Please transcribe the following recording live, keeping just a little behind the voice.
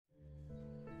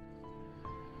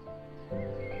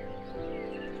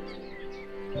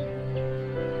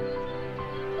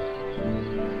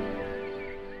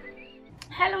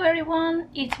everyone,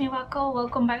 it's Miwako.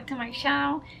 Welcome back to my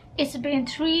channel. It's been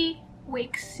 3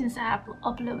 weeks since I have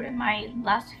uploaded my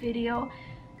last video.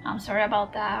 I'm sorry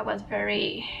about that. I was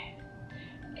very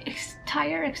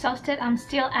tired, exhausted. I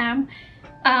still am.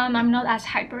 I'm not as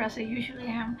hyper as I usually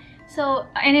am. So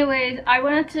anyways, I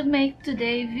wanted to make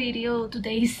today's video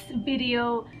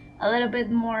a little bit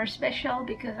more special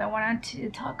because I wanted to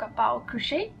talk about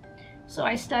crochet. So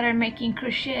I started making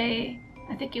crochet,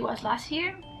 I think it was last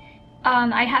year.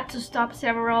 I had to stop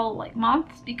several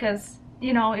months because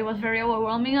it was very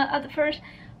overwhelming at the first.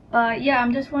 But yeah,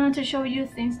 I'm just wanted to show you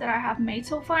things that I have made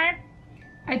so far.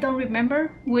 I don't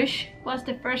remember which was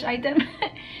the first item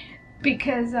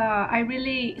because I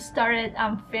really started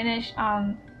and finished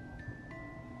and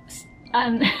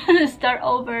start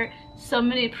over so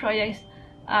many projects.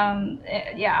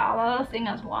 Yeah, a lot of things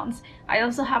at once. I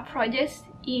also have projects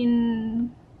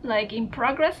in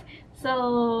progress,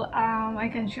 so I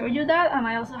can show you that, and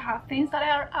I also have things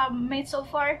that I made so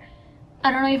far.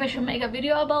 I don't know if I should make a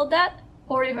video about that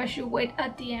or if I should wait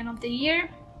at the end of the year.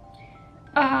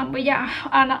 But yeah,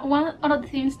 and one of the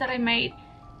things that I made,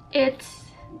 it's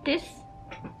this.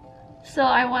 So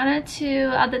I wanted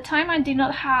to, at the time I did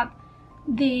not have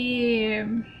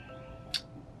the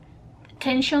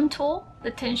tension tool,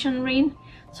 the tension ring,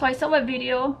 so I saw a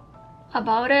video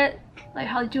about it, like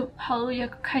how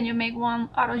can you make one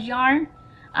out of yarn,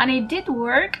 and it did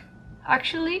work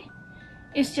actually.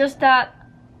 It's just that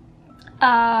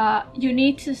you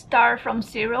need to start from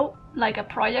zero, like a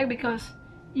project, because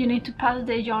you need to pass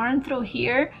the yarn through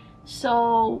here.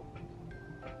 So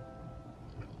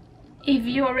if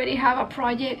you already have a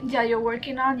project that you're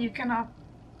working on, you cannot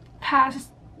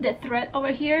pass the thread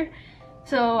over here.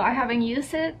 So I haven't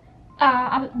used it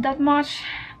that much.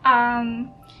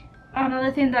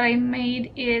 Another thing that I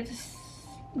made is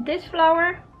this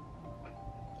flower.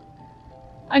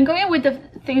 I'm going with the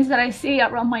things that I see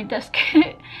around my desk.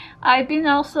 I've been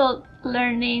also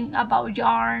learning about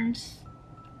yarns,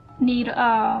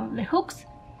 the hooks,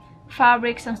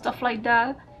 fabrics and stuff like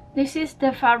that. This is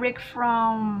the fabric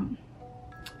from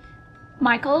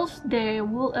Michael's, the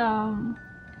wool.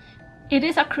 It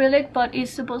is acrylic, but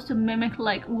it's supposed to mimic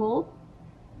like wool.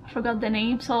 I forgot the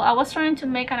name. So I was trying to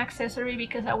make an accessory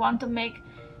because I want to make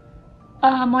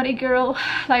Modi girl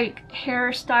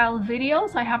hairstyle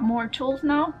videos. I have more tools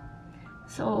now.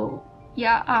 So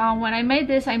yeah, when I made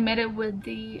this, I made it with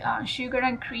the sugar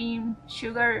and cream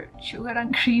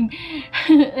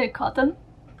cotton.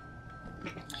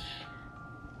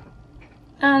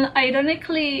 And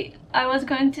ironically, I was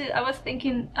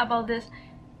thinking about this.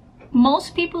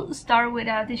 Most people start with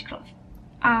a dishcloth,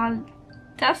 and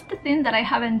that's the thing that I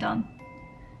haven't done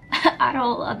at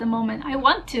all at the moment. I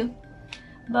want to,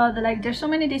 but there's so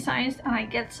many designs and I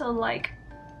get so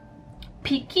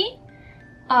picky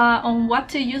on what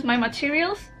to use my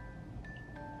materials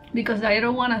because I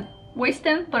don't want to waste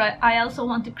them, but I also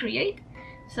want to create,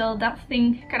 so that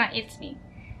thing kind of eats me.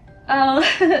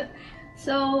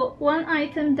 So one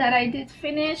item that I did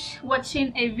finish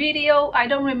watching a video, I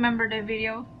don't remember the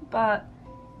video, but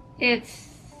it's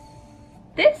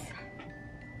this.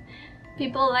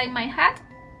 People like my hat.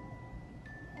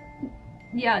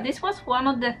 Yeah, this was one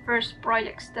of the first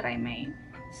projects that I made.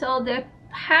 So the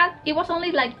hat, it was only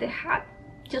the hat,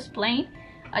 just plain.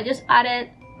 I just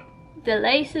added the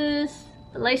laces,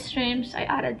 the lace trims, I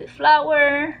added the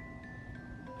flower,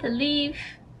 the leaf,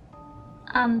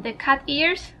 and the cat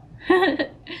ears.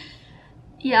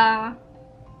 Yeah,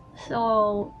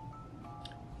 so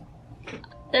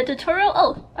the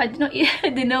tutorial, I didn't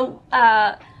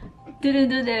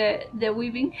do the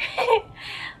weaving.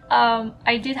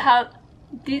 I did have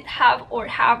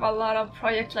a lot of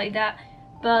projects like that,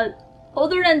 but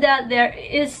other than that, there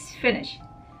is finished.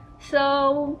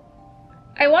 So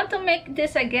I want to make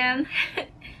this again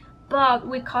but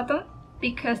with cotton,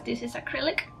 because this is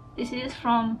acrylic. This is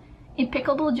from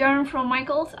Impeccable Yarn from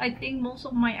Michael's. I think most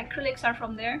of my acrylics are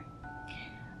from there.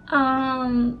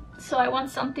 So I want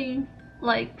something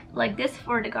like this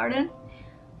for the garden.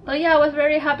 But yeah, I was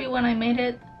very happy when I made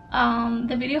it.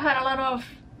 The video had a lot of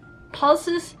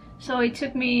pulses, so it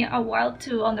took me a while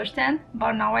to understand,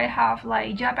 but now I have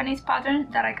Japanese patterns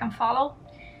that I can follow.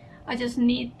 I just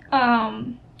need a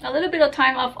little bit of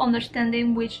time of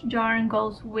understanding which yarn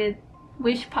goes with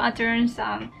which patterns,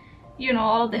 and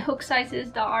all of the hook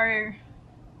sizes that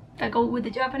go with the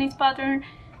Japanese pattern,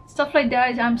 stuff like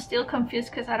that. I'm still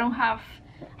confused because I don't have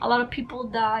a lot of people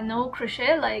that know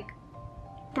crochet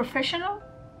professional.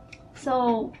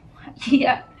 So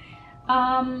yeah,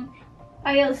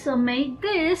 I also made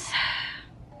this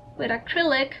with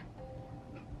acrylic.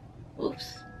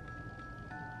 Oops.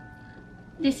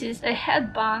 this is a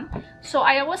headband. So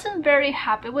I wasn't very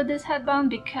happy with this headband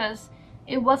because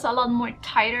it was a lot more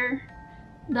tighter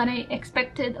than I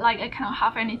expected. Like I cannot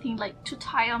have anything like too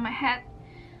tight on my head,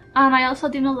 and I also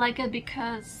didn't like it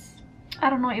because I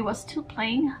don't know, it was too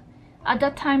plain. At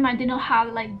that time I didn't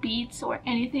have like beads or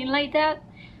anything like that,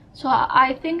 so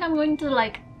I think I'm going to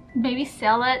like maybe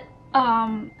sell it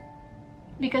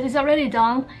because it's already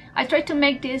done. I tried to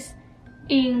make this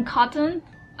in cotton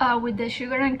with the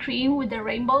sugar and cream, with the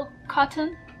rainbow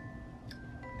cotton,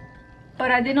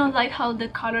 but I didn't like how the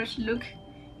colors look.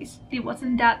 It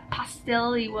wasn't that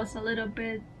pastel, it was a little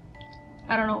bit,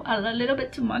 I don't know, a little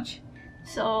bit too much.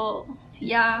 So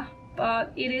yeah,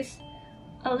 but it is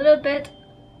a little bit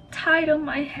tight on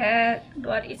my head,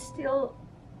 but it still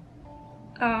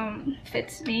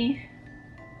fits me.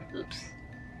 Oops,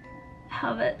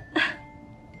 have it.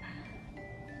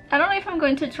 I don't know if I'm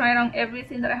going to try it on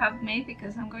everything that I have made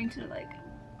because I'm going to like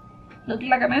look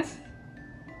like a mess.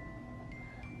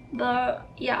 But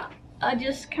yeah, I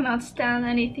just cannot stand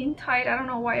anything tight. I don't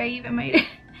know why I even made it.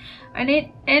 I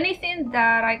need anything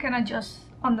that I can adjust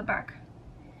on the back.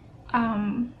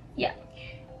 Yeah.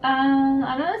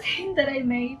 Another thing that I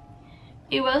made,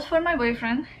 it was for my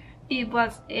boyfriend. It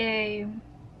was a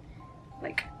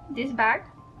like this bag.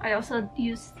 I also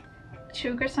used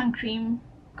sugars and cream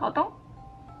cotton.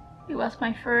 It was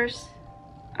my first,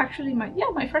 actually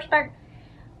my first bag.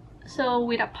 So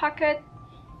with a pocket.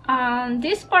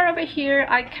 This part over here,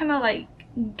 I kind of like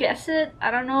guess it. I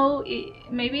don't know.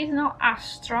 Maybe it's not as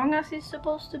strong as it's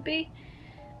supposed to be.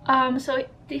 So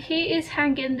he is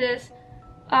hanging this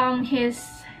on his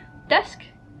desk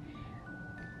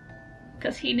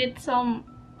because he needs some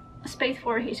space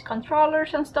for his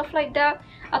controllers and stuff like that.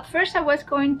 At first I was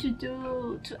going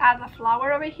to add a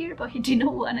flower over here, but he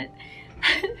didn't want it.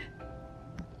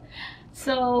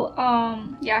 So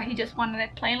yeah, he just wanted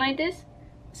it plain like this.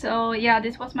 So yeah,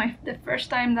 this was the first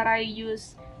time that I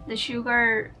used the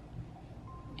sugars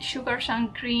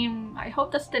and cream, I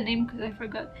hope that's the name because I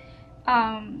forgot,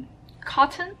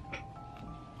 cotton.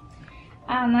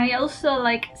 And I also,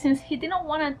 like, since he didn't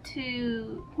wanted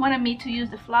me to use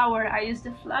the flower, I used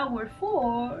the flower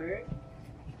for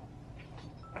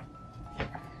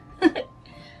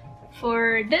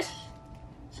for this.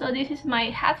 So this is my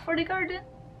hat for the garden.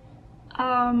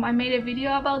 I made a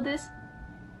video about this.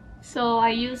 So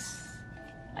I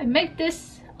make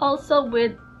this also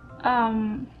with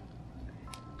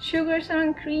sugars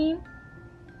and cream.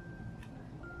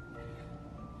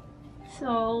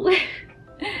 So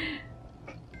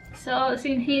so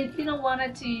since he didn't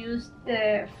want to use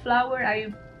the flower,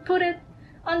 I put it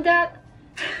on that.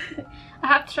 I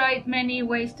have tried many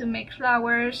ways to make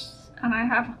flowers, and I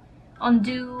have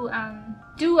undo and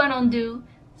do and undo,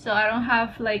 so I don't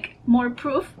have like more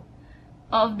proof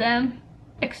of them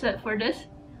except for this.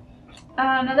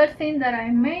 Another thing that I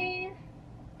made,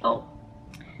 oh,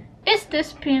 is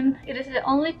this pin. It is the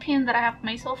only pin that I have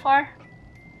made so far.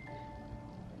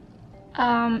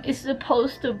 It's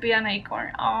supposed to be an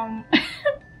acorn.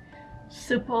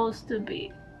 Supposed to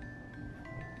be.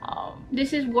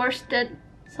 This is worsted,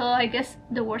 so I guess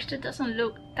the worsted doesn't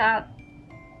look that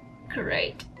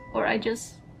great, or I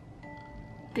just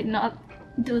did not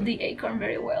do the acorn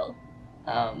very well.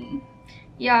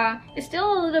 Yeah, it's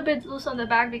still a little bit loose on the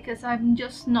back because I'm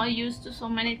just not used to so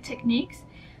many techniques.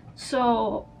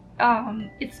 So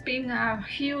it's been a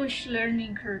huge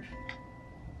learning curve.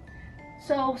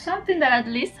 So something that at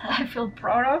least I feel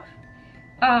proud of.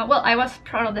 Well, I was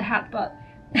proud of the hat, but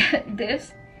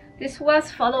this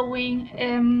was following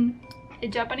a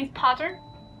Japanese pattern.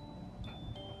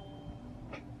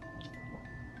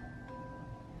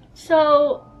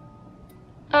 So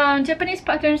Japanese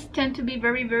patterns tend to be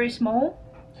very, very small,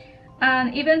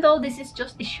 and even though this is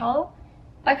just a shawl,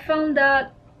 I found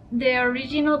that the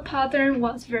original pattern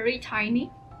was very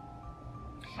tiny.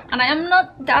 And I am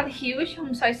not that huge,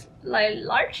 I'm size like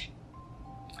large,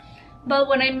 but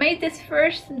when I made this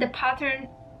first, the pattern,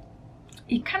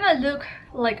 it kind of looked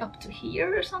like up to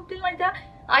here or something like that.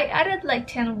 I added like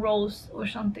 10 rows or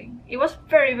something. It was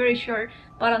very, very short,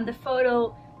 but on the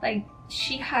photo, like,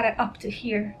 she had it up to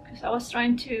here because I was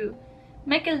trying to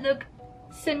make it look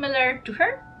similar to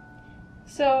her.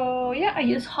 So yeah, I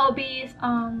used hobbies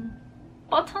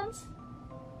buttons.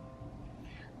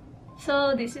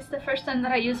 So this is the first time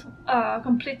that I use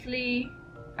completely,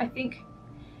 I think.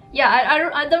 Yeah,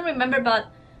 I don't remember,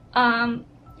 but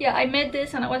yeah, I made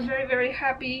this and I was very, very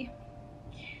happy.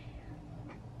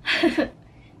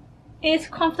 It's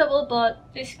comfortable,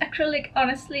 but this acrylic,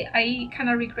 honestly, I kind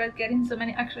of regret getting so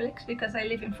many acrylics because I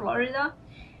live in Florida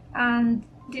and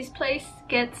this place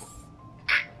gets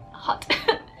hot.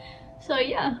 So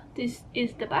yeah, this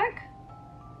is the back.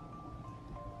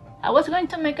 I was going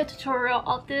to make a tutorial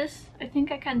of this. I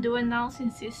think I can do it now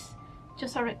since it's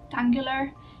just a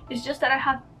rectangular. It's just that I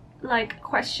have like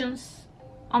questions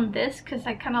on this because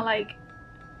I kind of like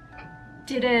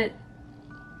did it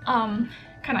kind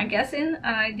of guessing,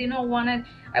 and I didn't want it.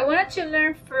 I wanted to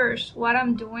learn first what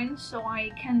I'm doing so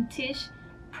I can teach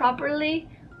properly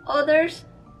others.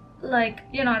 Like,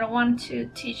 you know, I don't want to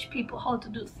teach people how to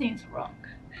do things wrong.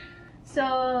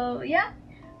 So yeah,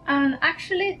 and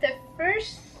actually the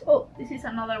first, oh, this is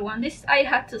another one. This I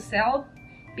had to sell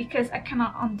because I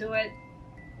cannot undo it.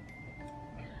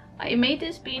 I made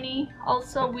this beanie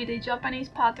also with a Japanese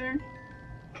pattern.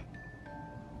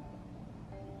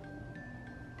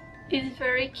 It's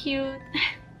very cute.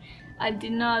 I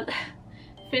did not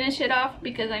finish it off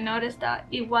because I noticed that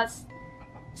it was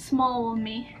small on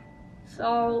me.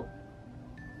 So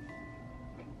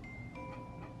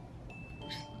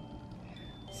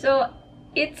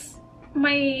it's,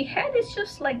 my head is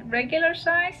just like regular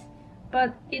size,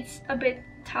 but it's a bit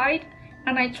tight,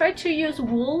 and I tried to use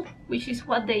wool, which is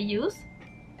what they use,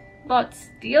 but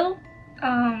still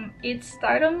it's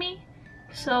tight on me.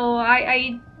 So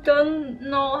I don't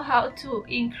know how to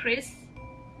increase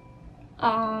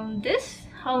this,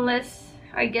 unless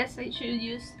I guess I should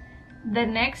use the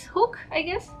next hook, I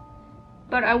guess,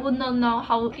 but I would not know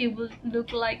how it would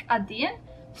look like at the end.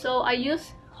 So I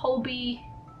use Hobby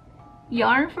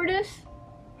yarn for this.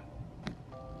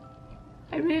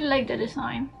 I really like the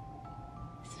design.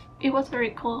 It was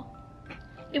very cool.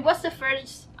 It was the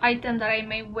first item that I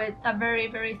made with a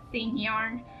very thin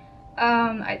yarn.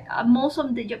 Most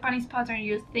of the Japanese pattern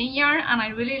use thin yarn, and I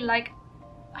really like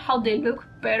how they look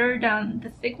better than the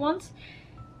thick ones,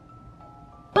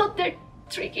 but they're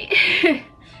tricky.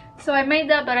 So I made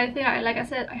that, but I think, like I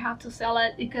said, I have to sell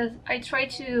it because I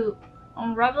tried to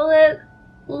unravel it.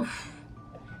 Oof,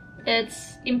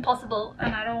 it's impossible,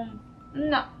 and I don't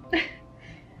know.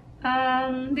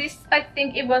 This, I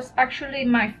think it was actually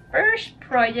my first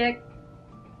project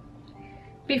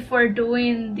before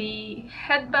doing the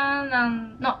headband,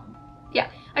 and no, yeah,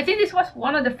 I think this was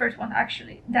one of the first ones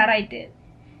actually that I did.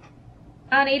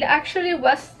 And it actually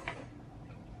was,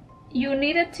 you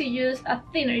needed to use a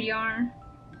thinner yarn.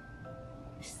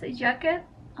 It's a jacket,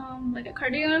 like a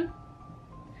cardigan.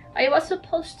 I was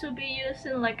supposed to be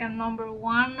using like a number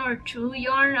 1 or 2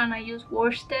 yarn, and I used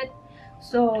worsted.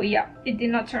 So yeah, it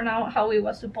did not turn out how it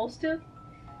was supposed to.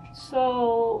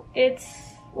 So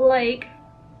it's like,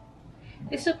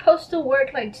 it's supposed to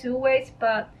work like 2 ways,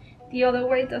 but the other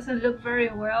way doesn't look very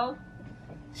well.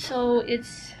 So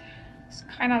it's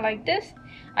kind of like this.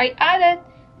 I added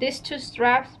these 2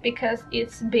 straps because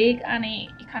it's big and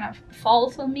it kind of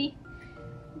falls on me,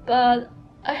 but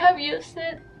I have used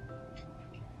it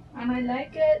and I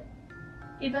like it,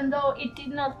 even though it did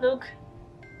not look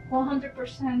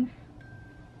 100%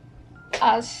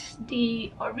 as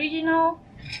the original.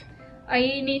 I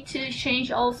need to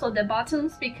change also the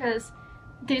buttons because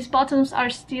these buttons are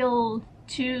still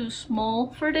too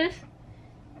small for this.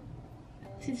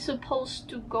 It's supposed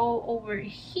to go over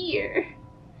here,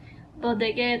 but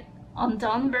they get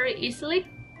undone very easily.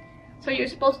 So you're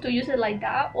supposed to use it like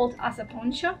that, or as a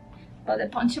poncho, but the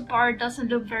poncho part doesn't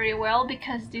look very well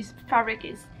because this fabric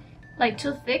is like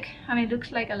too thick and it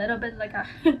looks like a little bit like a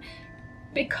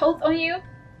big coat on you.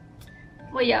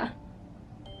 But yeah,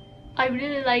 I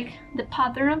really like the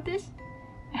pattern of this.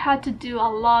 I had to do a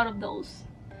lot of those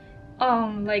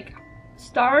like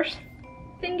stars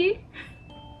thingy.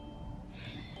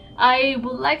 I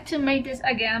would like to make this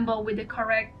again, but with the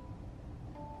correct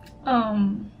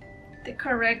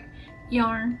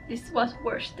yarn. This was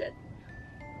worsted.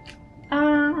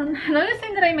 Another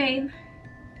thing that I made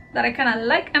that I kind of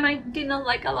like and I did not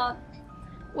like a lot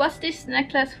was this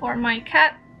necklace for my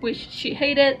cat, which she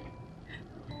hated.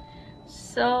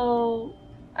 So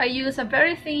I used a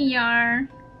very thin yarn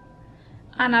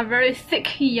and a very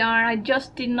thick yarn. I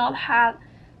just did not have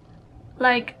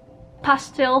like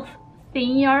pastel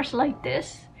thin yarns like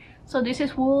this. So this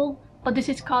is wool, but this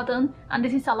is cotton, and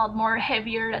this is a lot more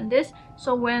heavier than this.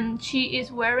 So when she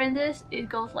is wearing this, it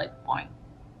goes like boing.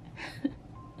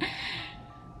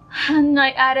 And I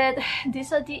added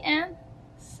this at the end,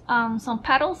 some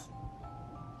petals.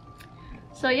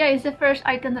 So yeah, it's the first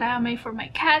item that I have made for my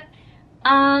cat.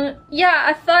 Yeah,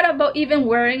 I thought about even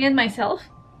wearing it myself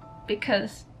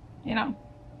because, you know,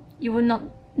 you would not,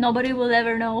 nobody will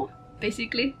ever know,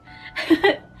 basically.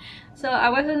 So I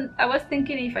was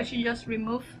thinking if I should just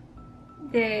remove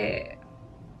the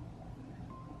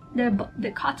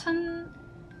cotton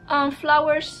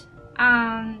flowers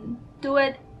and do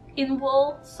it in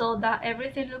wool so that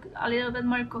everything looks a little bit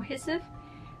more cohesive.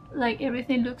 like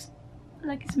everything looks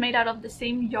like it's made out of the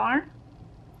same yarn,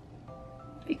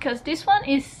 because this one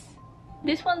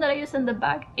that I use in the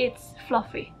back, it's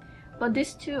fluffy, but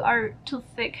these two are too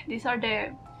thick. These are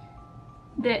the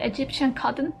Egyptian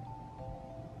cotton.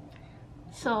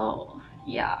 So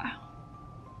yeah.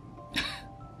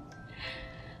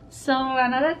 So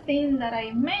another thing that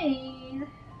I made,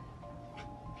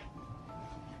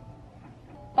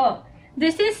 oh,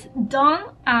 this is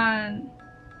done and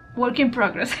work in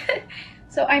progress.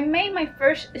 So I made my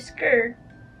first skirt.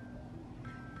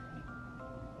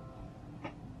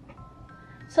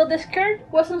 So the skirt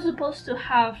wasn't supposed to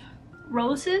have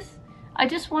roses. I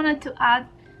just wanted to add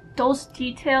those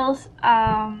details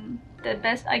the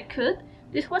best I could.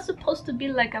 This was supposed to be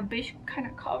like a beige kind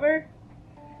of cover.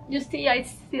 You see, I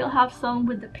still have some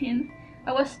with the pin.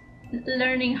 I was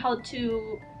learning how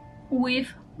to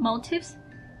weave motifs,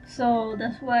 so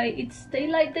that's why it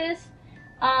stayed like this.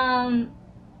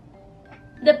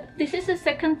 This is the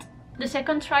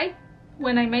second try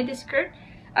when I made this skirt.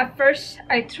 At first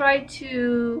I tried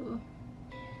to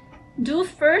do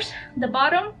first the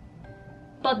bottom,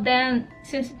 but then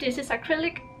since this is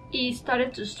acrylic, it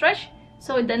started to stretch,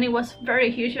 so then it was very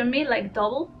huge on me, like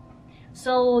double.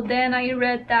 So then I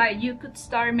read that you could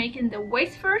start making the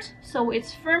waist first, so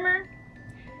it's firmer,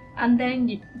 and then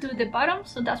you do the bottom.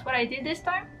 So that's what I did this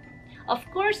time. Of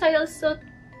course, I also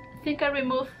think I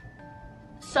removed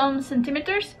some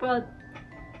centimeters, but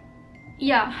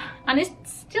yeah, and it's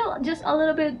still just a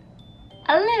little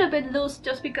bit loose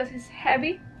just because it's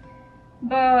heavy,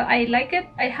 but I like it.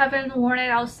 I haven't worn it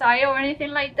outside or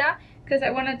anything like that because I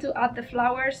wanted to add the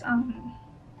flowers.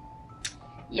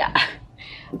 Yeah.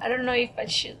 I don't know if I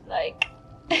should like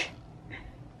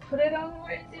put it on or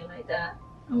anything like that.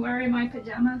 I'm wearing my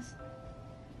pajamas.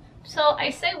 So I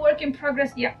say work in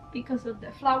progress, yeah, because of the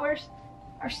flowers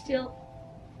are still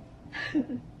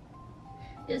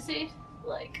you see,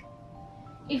 like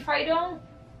if I don't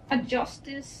adjust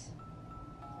this,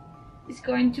 it's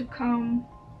going to come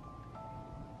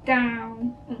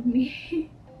down on me.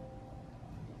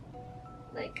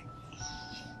 Like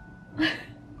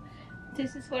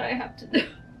this is what I have to do.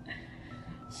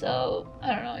 So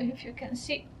I don't know if you can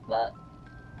see, but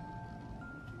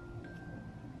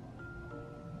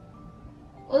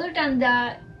other than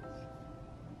that,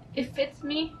 it fits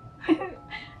me.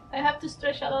 I have to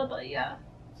stretch a lot, but yeah,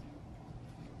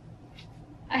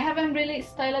 I haven't really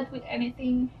styled it with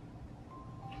anything.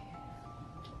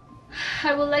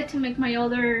 I would like to make my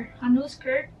a new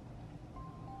skirt,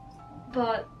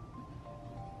 but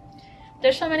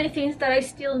there's so many things that I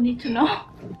still need to know.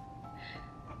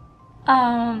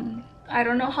 I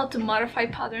don't know how to modify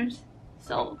patterns,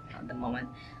 so at the moment.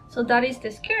 So that is the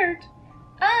skirt,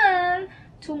 and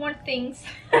two more things.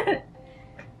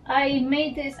 I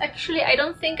made this, actually I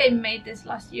don't think I made this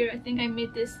last year. I think I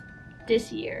made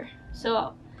this year.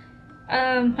 So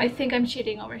I think I'm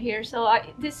cheating over here. So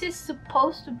this is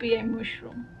supposed to be a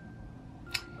mushroom.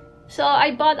 So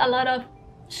I bought a lot of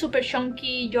super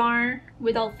chunky yarn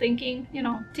without thinking, you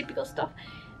know, typical stuff,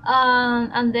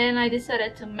 and then I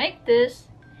decided to make this.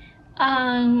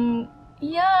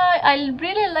 Yeah, I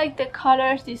really like the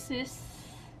colors. This is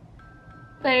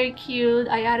very cute.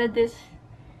 I added this.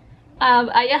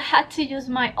 I had to use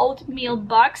my oatmeal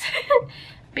box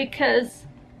because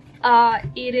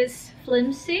it is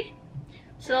flimsy.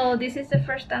 So this is the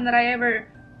first time that I ever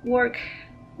work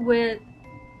with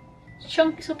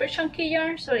super chunky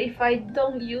yarn. So if I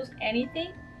don't use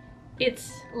anything,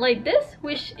 it's like this,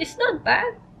 which is not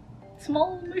bad,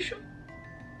 small mushroom.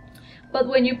 But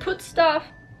when you put stuff,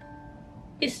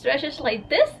 it stretches like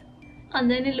this, and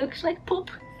then it looks like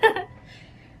poop.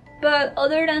 But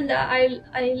other than that,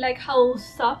 I like how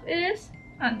soft it is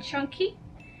and chunky.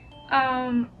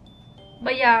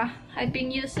 But yeah, I've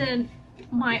been using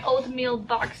my oatmeal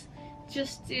box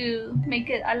just to make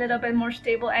it a little bit more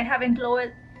stable. I haven't glued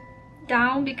it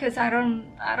down because I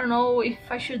don't know if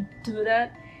I should do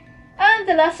that. And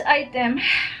the last item,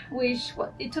 which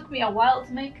it took me a while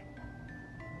to make,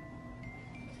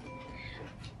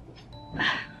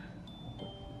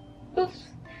 oops,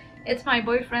 it's my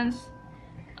boyfriend's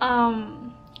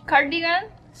cardigan.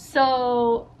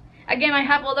 So again, I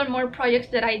have more projects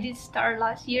that I did start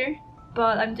last year,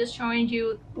 but I'm just showing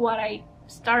you what I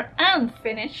start and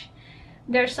finish.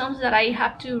 There's some that I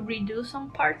have to redo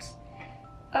some parts,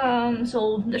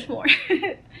 so there's more.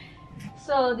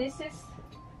 So this is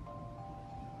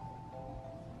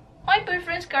my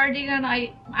boyfriend's cardigan.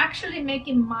 I'm actually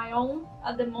making my own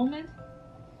at the moment.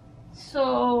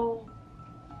 So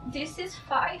this is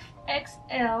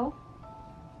 5XL.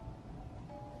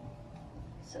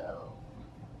 So,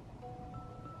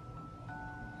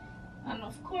 and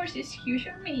of course is huge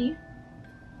on me.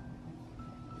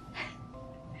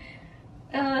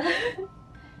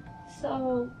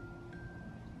 So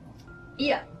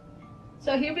yeah,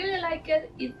 so he really liked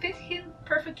it. It fits him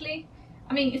perfectly.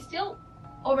 I mean, it's still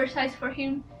oversized for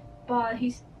him, but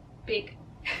he's big.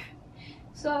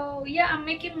 So yeah, I'm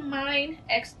making mine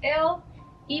XL.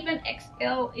 Even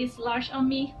XL is large on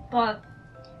me, but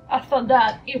I thought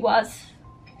that it was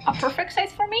a perfect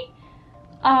size for me.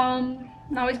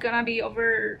 Now it's gonna be a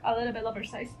little bit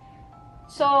oversized.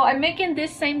 So I'm making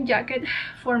this same jacket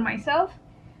for myself.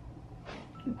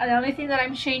 The only thing that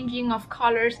I'm changing of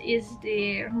colors is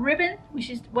the ribbon,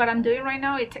 which is what I'm doing right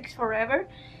now. It takes forever.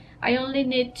 I only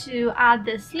need to add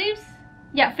the sleeves.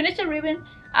 Yeah, finish the ribbon,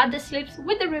 add the sleeves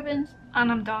with the ribbons,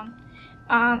 and I'm done.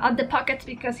 Add the pockets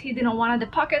because he didn't want the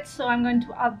pockets, so I'm going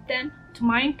to add them to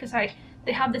mine because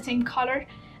they have the same color.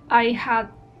 I had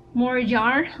more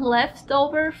yarn left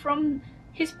over from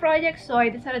his project, so I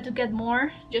decided to get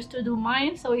more just to do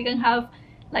mine, so we can have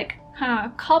like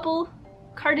a couple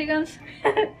cardigans.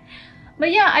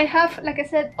 But yeah, I have, like I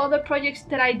said, other projects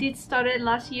that I did started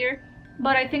last year,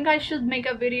 but I think I should make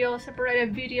a video,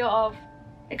 separated video of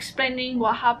explaining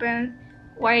what happened,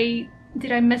 why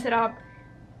did I mess it up,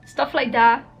 stuff like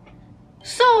that.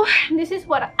 So this is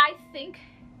what I think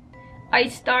I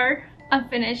start and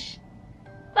finish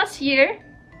last year.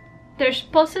 There's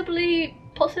possibly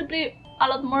a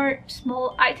lot more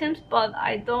small items, but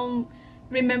I don't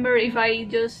remember if I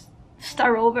just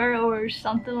start over or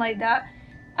something like that.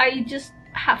 I just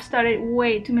have started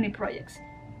way too many projects.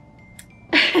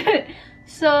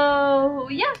 So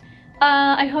yeah,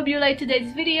 I hope you liked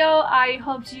today's video. I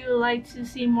hope you like to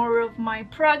see more of my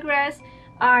progress.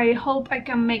 I hope I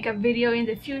can make a video in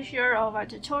the future of a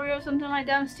tutorial, something like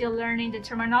that. I'm still learning the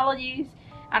terminologies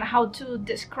and how to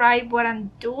describe what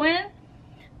I'm doing.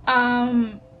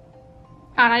 And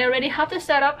I already have the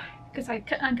setup because I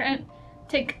can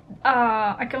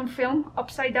film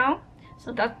upside down,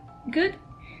 so that's good.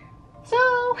 So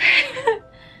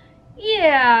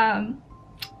yeah,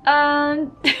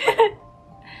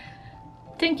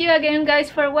 thank you again guys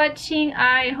for watching.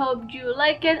 I hope you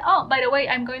like it. Oh, by the way,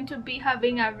 I'm going to be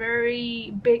having a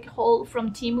very big haul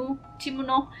from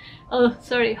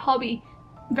Hobby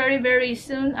very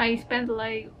soon. I spent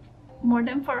like more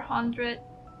than 400,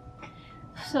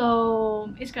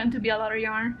 so it's going to be a lot of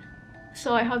yarn.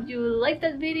 So I hope you like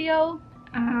that video.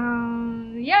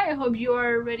 Yeah, I hope you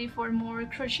are ready for more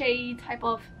crochet type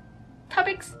of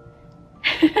topics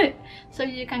so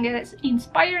you can get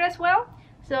inspired as well.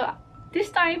 So this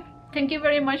time, thank you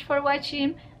very much for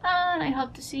watching, and I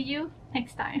hope to see you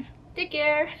next time. Take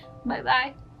care. Bye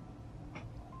bye.